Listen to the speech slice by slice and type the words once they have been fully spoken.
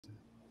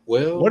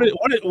Well,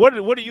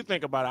 What do you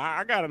think about it?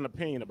 I got an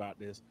opinion about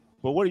this,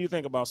 but what do you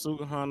think about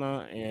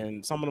Sukihana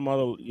and some of them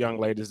other young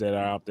ladies that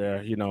are out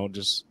there?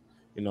 Just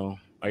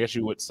I guess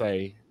you would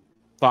say,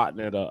 thoughting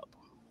it up.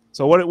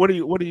 So what do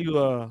you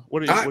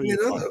hotting it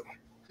up.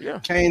 Yeah,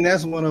 Kane,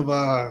 that's one of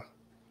our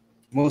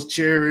most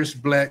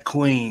cherished black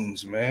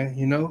queens, man.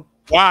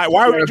 Why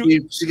would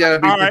you? She gotta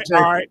be protected.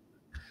 All right.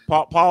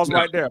 Pause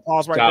right there.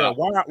 Pause right there.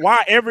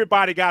 Why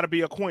everybody got to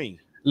be a queen?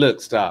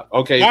 Look, stop.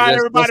 Okay, why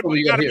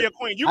everybody got to be a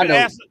queen? You can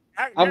ask.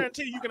 I I'm,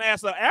 guarantee you can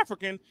ask an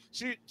African.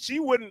 She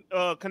wouldn't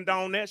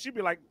condone that. She'd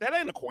be like, "That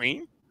ain't a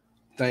queen."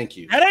 Thank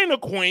you. That ain't a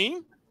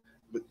queen.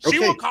 But, She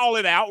will call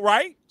it out,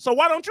 right? So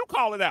why don't you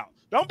call it out?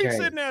 Don't be Okay.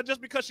 sitting there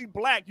just because she's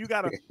black. You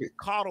gotta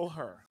coddle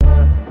her.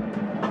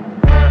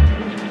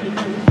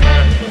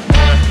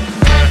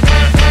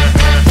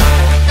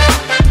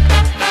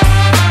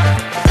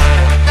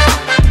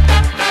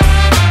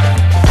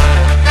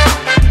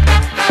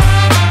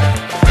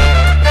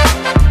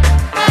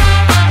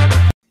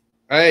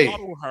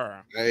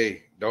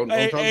 Hey, don't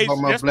talk about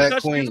my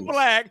black queen.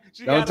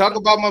 Don't talk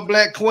about my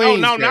black queen.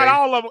 No, not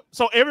all of them.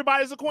 So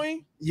everybody's a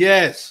queen?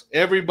 Yes,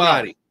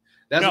 everybody.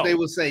 That's what they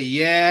would say.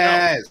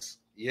 Yes.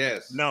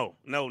 Yes. No,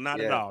 not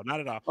at all.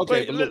 Not at all.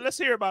 Okay, let's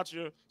hear about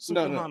your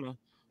Sukihana.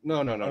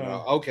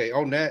 No. Okay,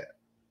 on that,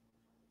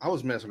 I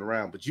was messing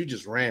around, but you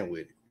just ran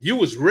with it. You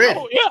was ready.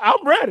 Oh, yeah,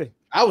 I'm ready.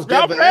 I was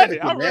devil's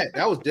advocate.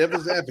 That was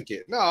devil's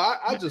advocate. No,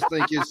 I just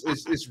think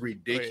it's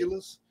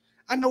ridiculous.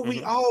 I know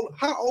we all.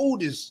 How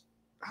old is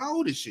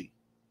she?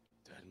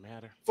 Doesn't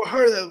matter. For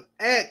her to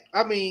act,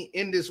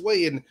 in this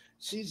way, and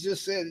she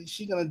just said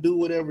she's gonna do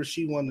whatever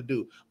she want to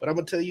do. But I'm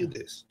gonna tell you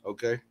this,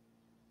 okay?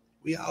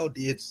 We all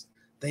did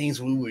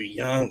things when we were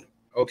young,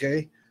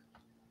 okay?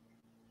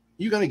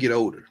 You're gonna get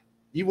older.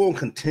 You won't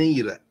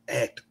continue to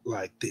act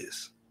like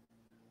this.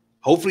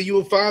 Hopefully, you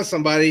will find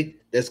somebody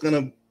that's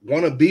gonna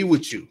want to be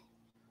with you.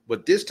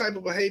 But this type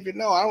of behavior,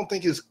 no, I don't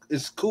think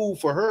it's cool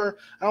for her.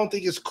 I don't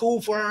think it's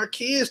cool for our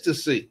kids to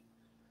see.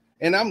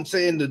 And I'm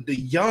saying the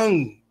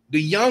young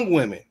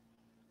women,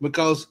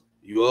 because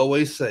you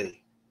always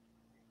say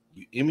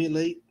you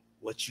emulate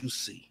what you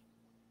see.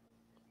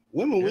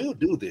 Women will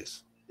do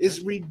this. It's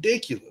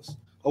ridiculous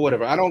or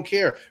whatever. I don't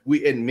care. We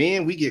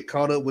get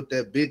caught up with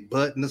that big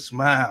butt and the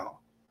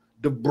smile,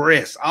 the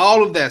breasts,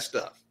 all of that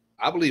stuff.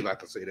 I believe I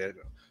can say that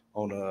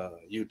on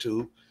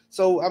YouTube.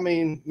 So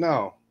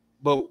no.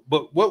 But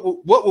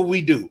what would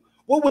we do?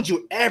 What would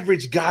your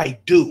average guy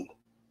do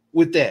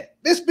with that?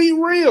 Let's be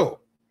real.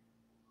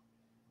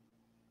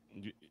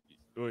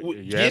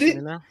 Get it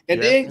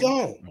and then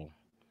gone.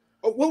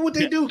 What would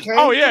they do, Kane?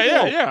 Oh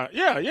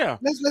yeah.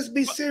 Let's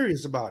be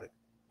serious about it,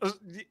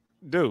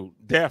 dude.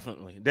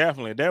 Definitely.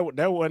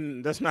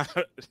 That's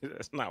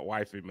not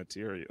wifey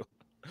material.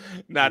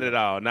 Not at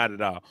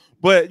all.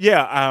 But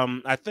yeah,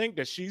 I think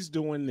that she's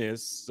doing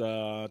this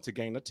to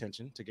gain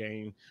attention, to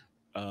gain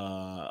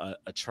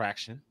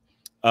attraction,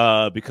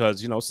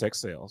 because sex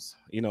sells.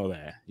 You know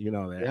that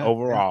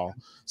overall.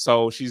 Yeah.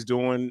 So she's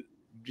doing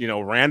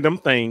random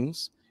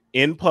things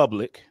in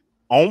public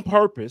on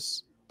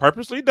purpose,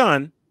 purposely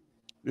done.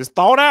 It's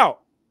thought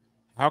out.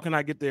 How can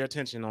I get their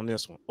attention on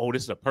this one? Oh,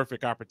 this is a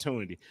perfect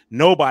opportunity.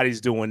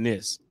 Nobody's doing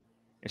this,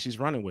 and she's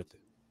running with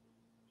it.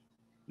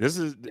 This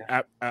is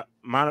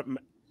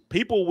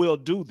people will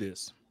do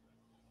this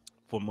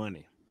for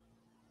money,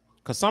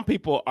 because some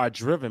people are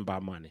driven by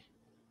money.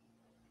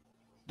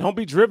 Don't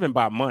be driven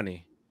by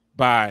money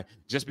by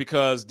just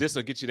because this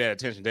will get you that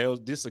attention.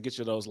 This will get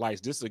you those likes.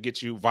 This will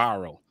get you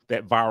viral.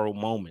 That viral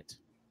moment.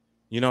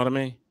 You know what I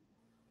mean?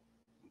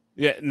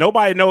 Yeah,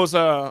 nobody knows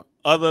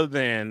other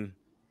than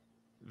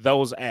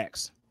those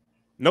acts.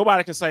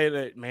 Nobody can say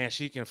that, man,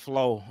 she can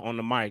flow on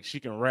the mic, she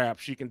can rap,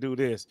 she can do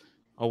this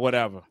or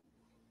whatever.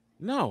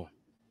 No.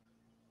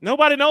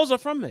 Nobody knows her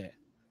from that.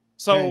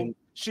 So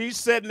she's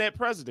setting that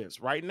precedence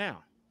right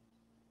now.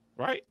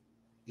 Right?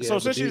 Yeah, so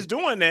since she's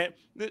doing that,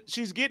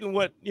 she's getting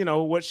what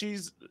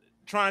she's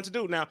trying to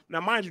do. Now,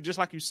 mind you, just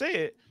like you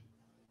said,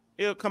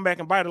 it'll come back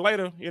and bite her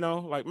later,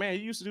 like, man, you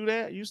used to do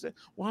that. You used to,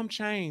 well, I'm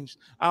changed.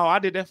 Oh, I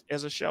did that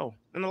as a show.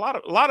 And a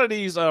lot of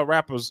these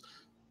rappers,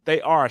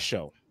 they are a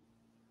show.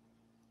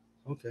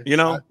 Okay. A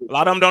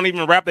lot of them don't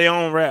even rap their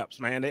own raps,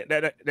 man.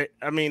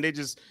 They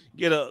just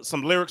get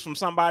some lyrics from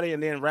somebody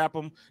and then rap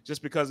them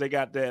just because they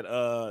got that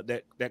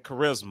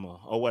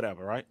charisma or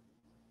whatever, right?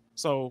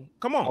 So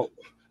come on. Oh,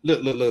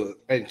 look.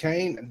 And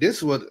Kane, this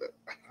is what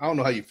I don't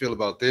know how you feel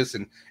about this.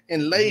 And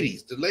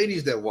ladies, the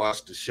ladies that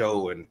watch the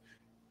show and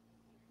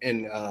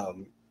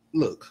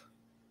look,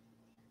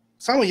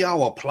 some of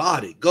y'all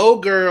applaud it. Go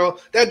girl,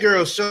 that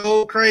girl's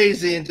so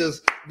crazy, and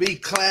just be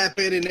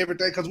clapping and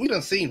everything, because we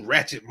done seen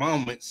ratchet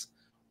moments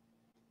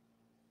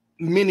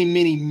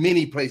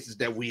many places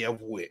that we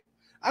have went.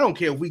 I don't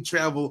care if we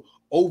travel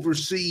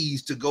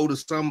overseas to go to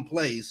some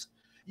place,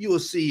 you will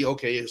see,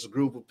 okay, it's a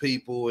group of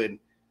people, and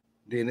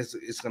then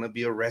it's gonna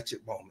be a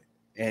ratchet moment,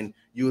 and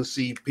you will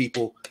see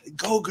people,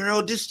 go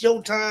girl, this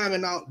your time,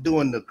 and out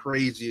doing the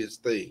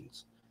craziest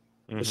things.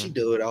 But she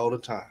do it all the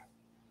time.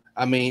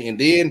 And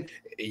then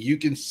you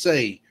can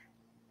say,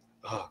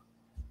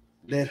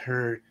 let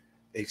her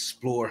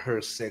explore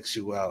her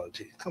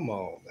sexuality. Come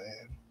on,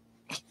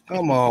 man.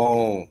 Come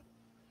on.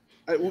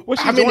 Well, How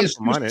she's many doing it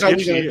for money. excuses are If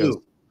we she gonna is,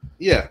 do?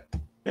 Yeah,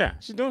 yeah,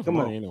 she's doing it for come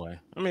money on. anyway.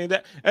 I mean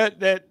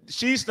that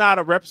she's not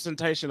a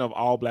representation of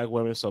all black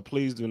women. So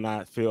please do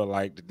not feel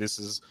like this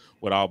is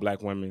what all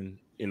black women,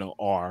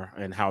 are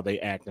and how they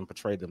act and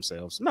portray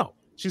themselves. No,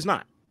 she's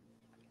not.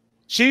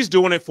 She's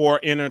doing it for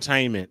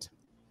entertainment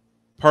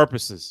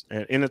purposes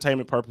and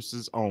entertainment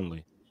purposes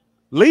only.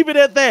 Leave it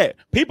at that.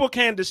 People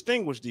can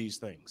distinguish these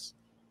things.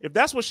 If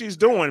that's what she's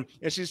doing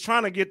and she's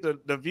trying to get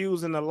the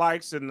views and the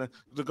likes and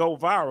to go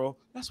viral,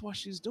 that's why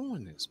she's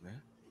doing this,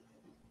 man.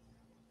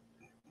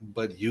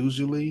 But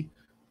usually,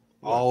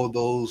 What? all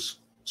those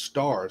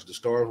stars, the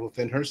stars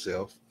within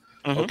herself,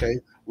 Mm-hmm. okay,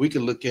 we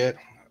can look at,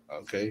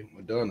 okay,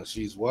 Madonna,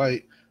 she's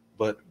white,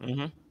 but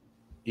Mm-hmm.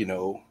 you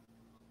know,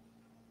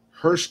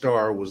 her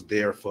star was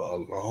there for a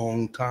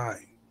long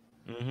time,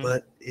 Mm-hmm.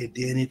 but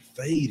it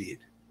faded.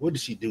 What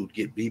did she do?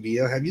 Get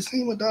BBL? Have you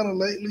seen Madonna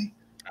lately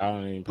I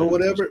don't even pay or no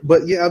attention. whatever?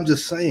 But yeah, I'm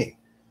just saying,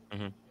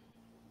 Mm-hmm.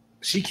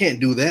 she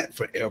can't do that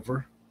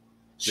forever.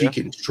 She Yeah.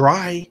 can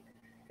try,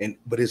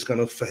 but it's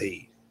gonna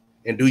fade.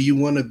 And do you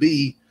want to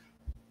be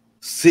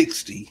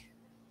 60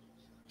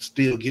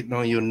 still getting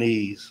on your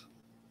knees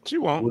She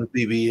won't. with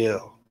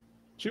BBL?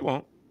 She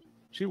won't.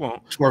 She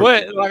won't. Twerk.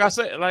 But like I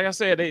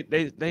said,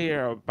 they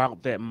are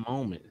about that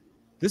moment.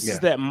 This Yeah. is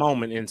that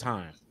moment in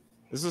time.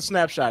 This is a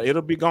snapshot.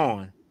 It'll be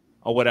gone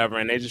or whatever,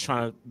 and they're just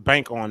trying to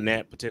bank on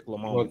that particular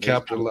moment. Well, They're just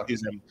trying to capitalize.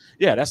 use them.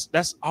 Yeah,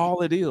 that's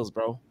all it is,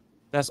 bro.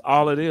 That's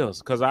all it is.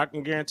 Because I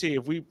can guarantee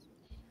if we,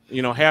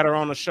 had her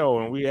on the show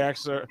and we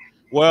asked her,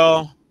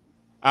 well,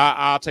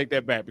 I'll take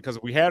that back, because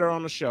if we had her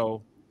on the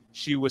show,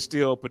 she would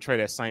still portray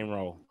that same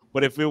role.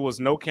 But if it was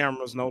no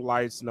cameras, no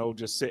lights, no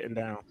just sitting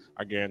down,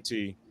 I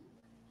guarantee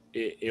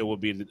it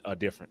would be a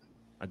different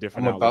I'm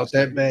outlook. about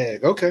that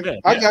bag. Okay, Yeah,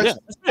 I yeah, got yeah. you.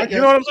 That's I it. got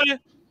You know what I'm saying?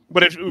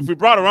 But if we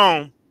brought her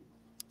on,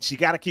 she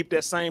got to keep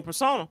that same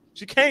persona.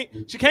 She can't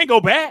go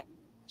back.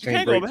 She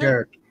can't go break back.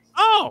 character.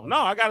 Oh no,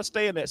 I got to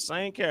stay in that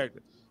same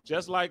character,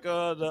 just like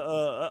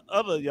the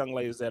other young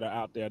ladies that are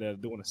out there that are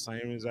doing the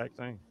same exact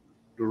thing.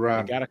 They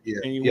Right. got to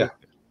continue. Yeah. With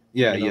it,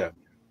 Yeah. you know? Yeah.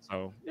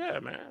 So yeah,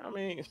 man. I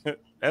mean,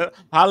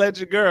 holla at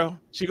your girl.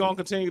 She gonna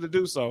continue to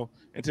do so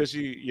until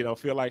she,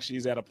 feel like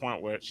she's at a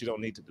point where she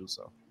don't need to do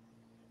so.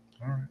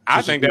 All right.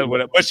 I think that's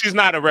what. But she's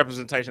not a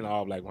representation of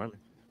all black women.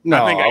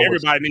 No, I think I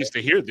everybody needs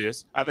to hear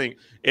this. I think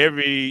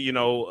every,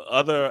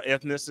 other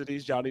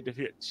ethnicities, y'all need to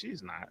hear.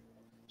 She's not.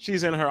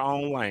 She's in her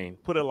own lane.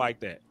 Put it like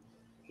that.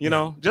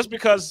 Just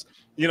because,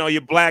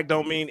 you're black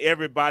don't mean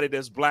everybody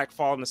that's black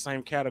fall in the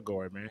same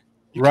category, man.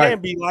 You Right.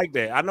 can't be like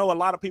that. I know a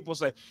lot of people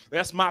say,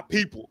 that's my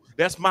people.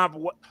 That's my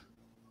what?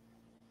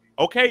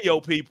 Okay, yo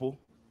people.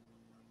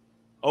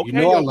 Okay,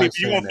 I yo like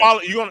people. You saying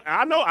gonna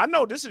follow, I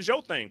know this is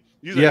your thing.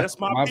 You say, Yeah, that's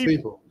my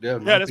people. Yeah,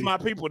 That's my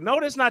people. No,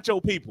 that's not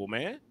your people,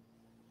 man.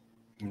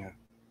 Yeah.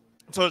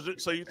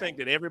 So you think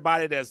that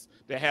everybody that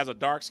has a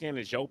dark skin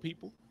is your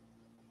people,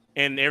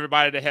 and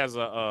everybody that has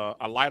a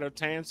lighter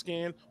tan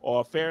skin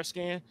or a fair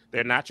skin,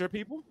 they're not your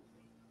people?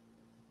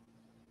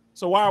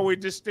 So why are we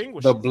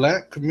distinguishing? The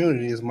black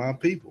community is my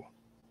people.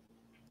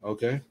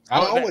 Okay, I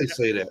always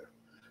say that.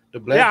 The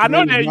black I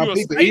know community that is you my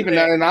people. Even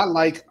that, and I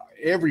like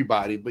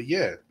everybody, but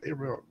yeah,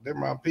 they're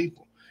my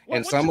people.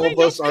 And some of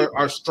us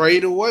are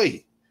straight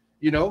away.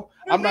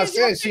 I'm not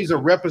saying she's a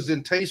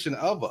representation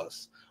of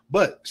us,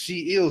 but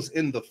she is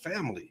in the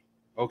family.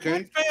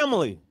 Okay, what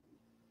family?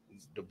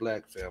 The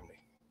black family.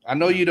 I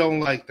know you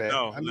don't like that.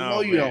 No, I know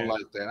you man. don't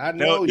like that. I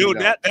know dude, you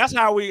don't. that's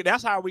how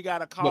we got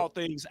to call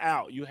things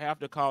out. You have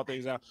to call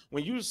things out.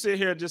 When you sit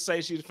here and just say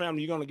she's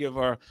family, you're gonna give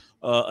her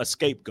a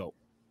scapegoat.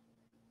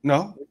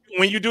 No.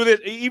 When you do this,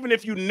 even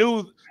if you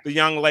knew the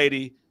young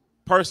lady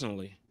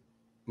personally,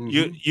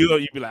 you'd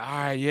be like, all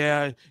right,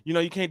 yeah,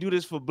 you can't do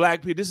this for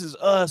black people. This is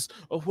us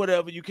or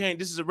whatever. You can't.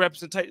 This is a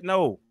representation.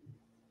 No,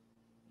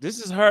 this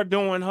is her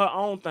doing her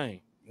own thing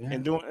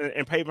and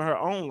paving her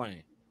own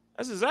lane.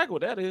 That's exactly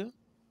what that is.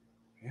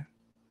 Yeah.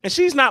 And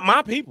she's not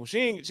my people. She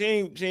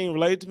ain't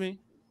related to me.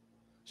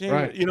 She ain't,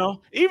 Right.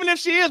 Even if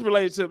she is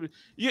related to me,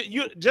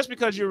 you just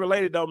because you're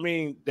related don't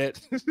mean that.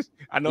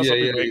 I know some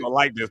people ain't gonna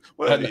like this.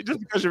 Well, just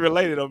because you're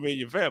related don't mean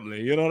you're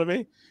family. You know what I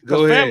mean?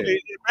 Because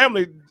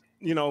family,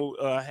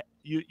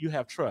 you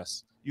have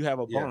trust. You have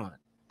a bond.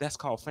 That's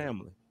called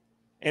family.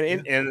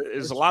 And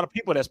there's a lot of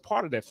people that's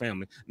part of that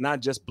family, not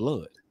just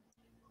blood.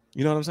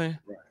 You know what I'm saying?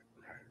 Right.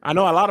 I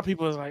know a lot of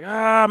people is like,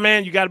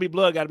 man, you got to be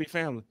blood, got to be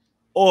family.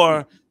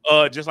 Or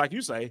just like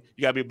you say,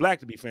 you got to be black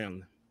to be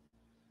family.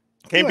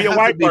 Can't be a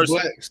white person.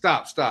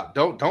 Stop.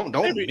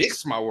 Don't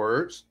mix my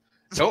words.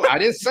 I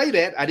didn't say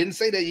that. I didn't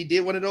say that you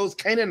did one of those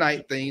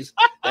Canaanite things,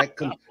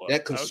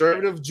 that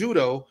conservative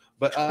judo.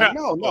 But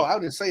no, I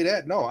didn't say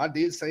that. No, I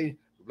did say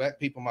black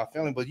people, my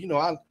family. But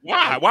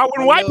why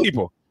wouldn't white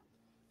people?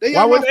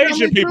 Why would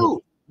Asian people?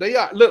 Too. They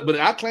are. Look, but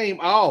I claim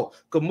all.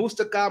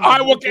 Kamustaka,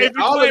 all of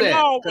that.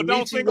 All, but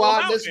don't single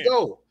them out. Let's then.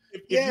 go.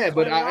 If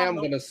but I am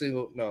gonna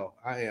single. No,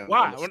 I am.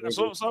 Why?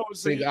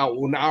 Single out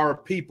when our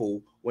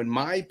people, when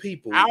my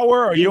people,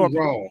 our or your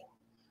wrong.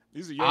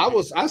 These are your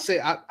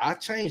I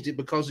changed it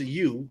because of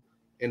you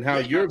and how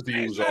your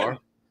views are.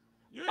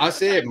 I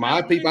said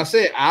my people. I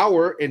said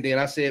our, and then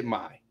I said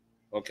my.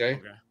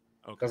 Okay.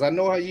 Because I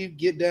know how you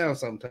get down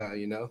sometimes.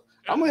 You know,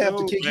 I'm gonna have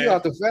to kick you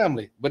out the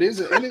family. But is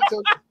it?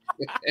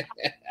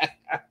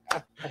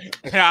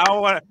 I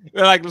don't want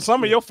like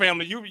some of your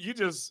family. You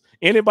just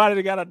anybody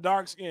that got a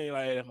dark skin, you're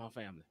like, hey, that's my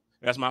family.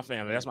 That's my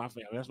family. That's my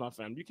family. That's my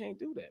family. You can't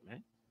do that,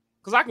 man.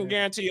 Because I can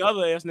guarantee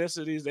other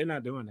ethnicities, they're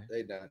not doing that.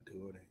 They're not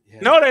doing it.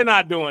 Yeah. No, they're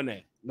not doing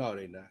that. No,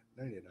 they're not.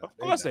 Of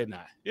course they're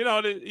not. You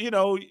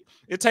know,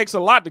 it takes a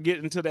lot to get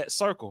into that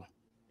circle.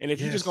 And if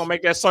you're just gonna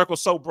make that circle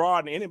so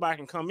broad and anybody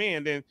can come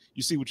in, then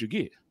you see what you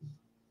get.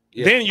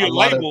 Yeah, then you're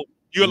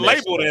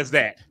labeled as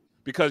that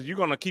because you're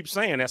gonna keep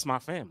saying that's my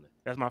family.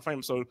 That's my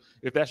family. So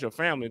if that's your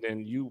family,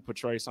 then you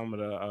portray some of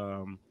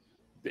the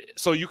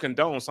so you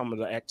condone some of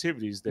the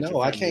activities that.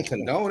 No, I can't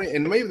condone it,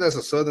 and maybe that's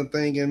a Southern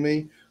thing in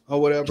me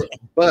or whatever.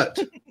 But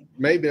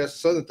maybe that's a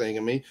Southern thing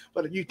in me.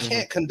 But you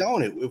can't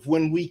condone it. If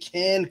when we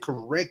can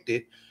correct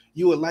it,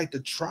 you would like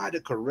to try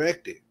to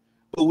correct it,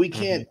 but we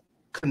can't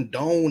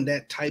condone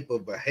that type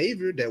of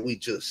behavior that we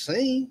just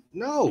seen.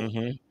 No,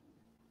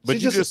 but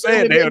you just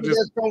said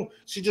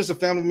she's just a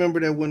family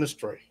member that went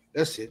astray.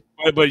 That's it.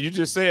 But you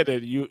just said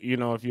that you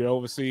know if you're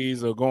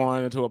overseas or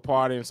going into a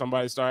party and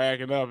somebody start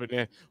acting up, and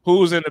then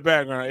who's in the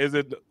background? Is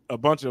it a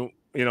bunch of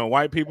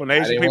white people and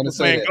Asian people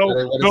saying go?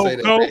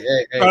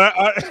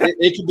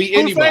 It could be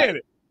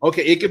anybody.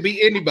 Okay, it could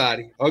be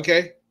anybody.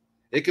 Okay,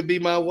 it could be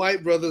my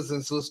white brothers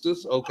and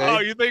sisters. Okay, oh,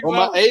 you think or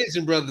my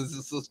Asian brothers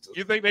and sisters?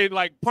 You think they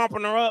like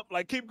pumping her up?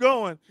 Like keep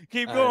going,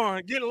 get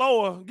lower.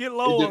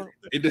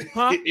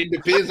 It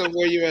depends on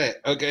where you're at.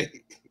 Okay.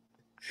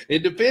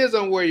 It depends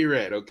on where you're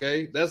at,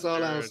 okay? That's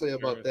all I'll say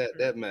about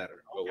that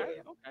matter.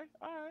 Okay.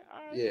 All right.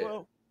 Yeah.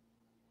 Well,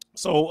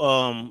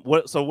 so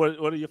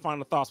what are your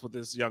final thoughts with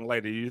this young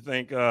lady? Do you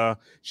think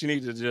she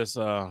needs to just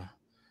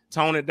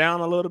tone it down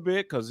a little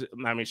bit? Because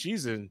I mean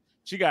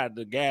she got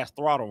the gas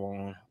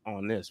throttle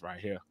on this right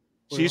here.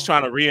 She's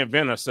trying to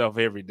reinvent herself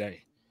every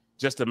day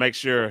just to make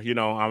sure,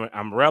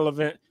 I'm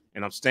relevant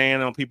and I'm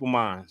staying on people's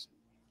minds.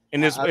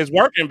 And it's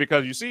working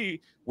because you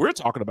see, we're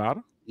talking about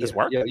her. It's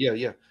working.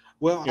 Yeah.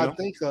 Well, I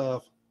think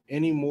of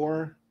any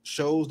more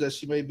shows that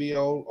she may be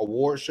on,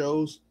 award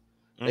shows,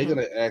 they're going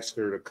to ask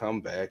her to come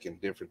back and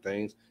different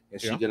things,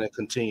 and she's going to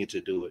continue to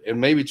do it and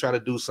maybe try to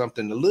do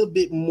something a little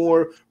bit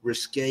more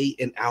risque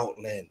and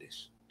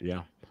outlandish.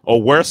 Yeah.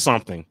 Or wear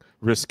something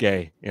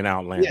risque and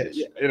outlandish.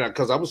 Yeah,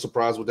 because I was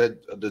surprised with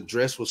that. The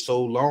dress was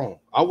so long.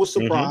 I was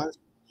surprised,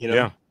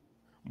 Yeah.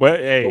 But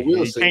hey,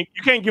 you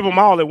can't give them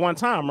all at one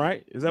time,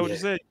 right? Is that what you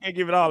said? You can't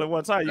give it all at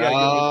one time.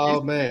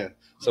 Man.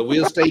 So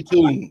we'll stay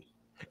tuned.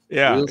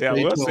 We'll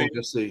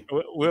see.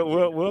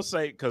 We'll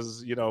say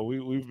because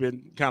we've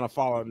been kind of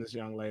following this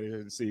young lady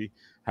and see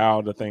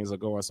how the things are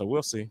going. So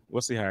we'll see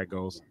how it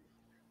goes.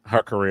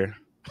 Her career.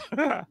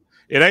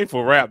 It ain't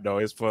for rap though.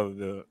 It's for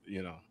the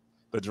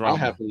drama. I'll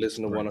have to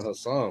listen to one of her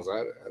songs.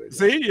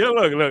 See,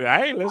 look.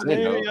 I ain't listening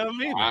to any of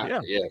them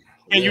either.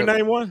 Can you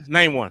name one?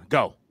 Name one.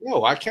 Go.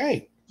 No, I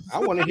can't. I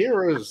want to hear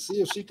her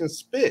see if she can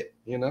spit.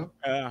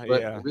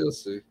 But we'll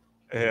see.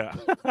 Yeah.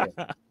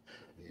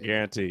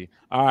 Guarantee.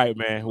 All right,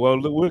 man. Well,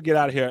 we'll get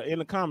out of here. In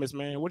the comments,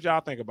 man, what y'all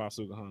think about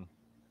Sukihana?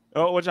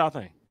 Oh, what y'all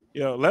think?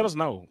 Let us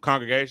know,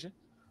 congregation.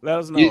 Let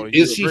us know.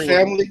 Is she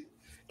family?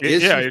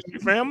 Is she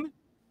family?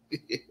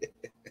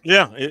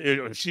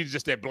 She's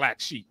just that black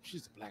sheep.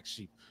 She's a black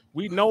sheep.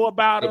 We know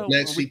about her.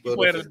 Black sheep.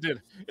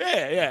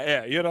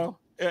 Yeah.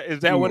 Is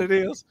that what it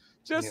is?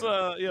 Just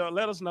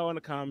let us know in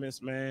the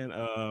comments, man.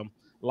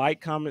 Like,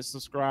 comment,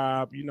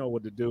 subscribe. You know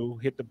what to do.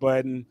 Hit the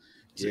button.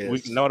 Yes. We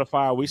can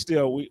notify. We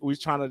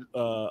trying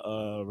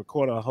to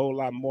record a whole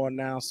lot more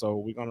now, so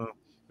we're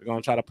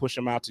gonna try to push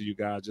them out to you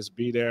guys. Just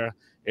be there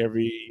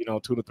every 2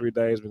 to 3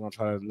 days. We're gonna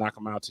try to knock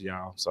them out to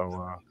y'all.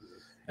 So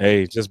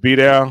hey, just be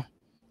there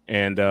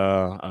and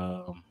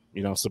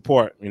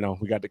support. We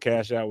got the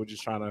cash out. We're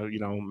just trying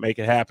to make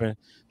it happen.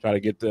 Try to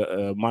get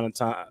the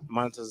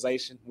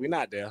monetization. We're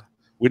not there.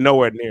 We're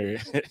nowhere near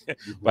it.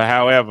 But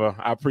however,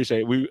 I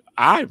appreciate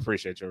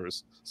your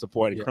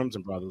support,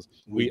 Crimson Brothers.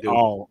 We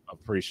all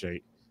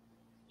appreciate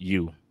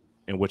you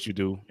and what you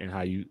do and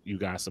how you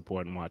guys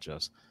support and watch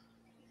us.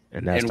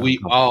 And we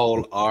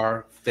all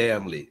are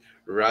family.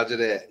 Roger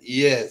that.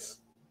 Yes.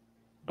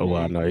 Oh,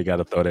 I know you got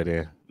to throw that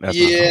in. That's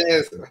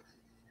yes.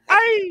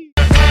 Hey.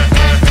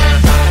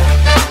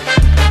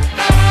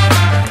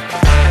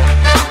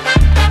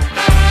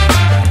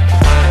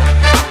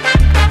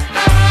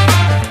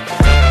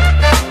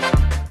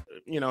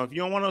 If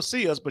you don't want to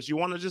see us, but you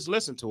want to just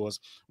listen to us,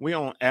 we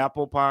on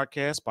Apple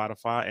Podcasts,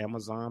 Spotify,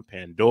 Amazon,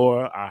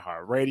 Pandora,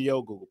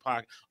 iHeartRadio, Google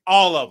Podcast,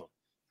 all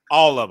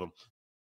of them.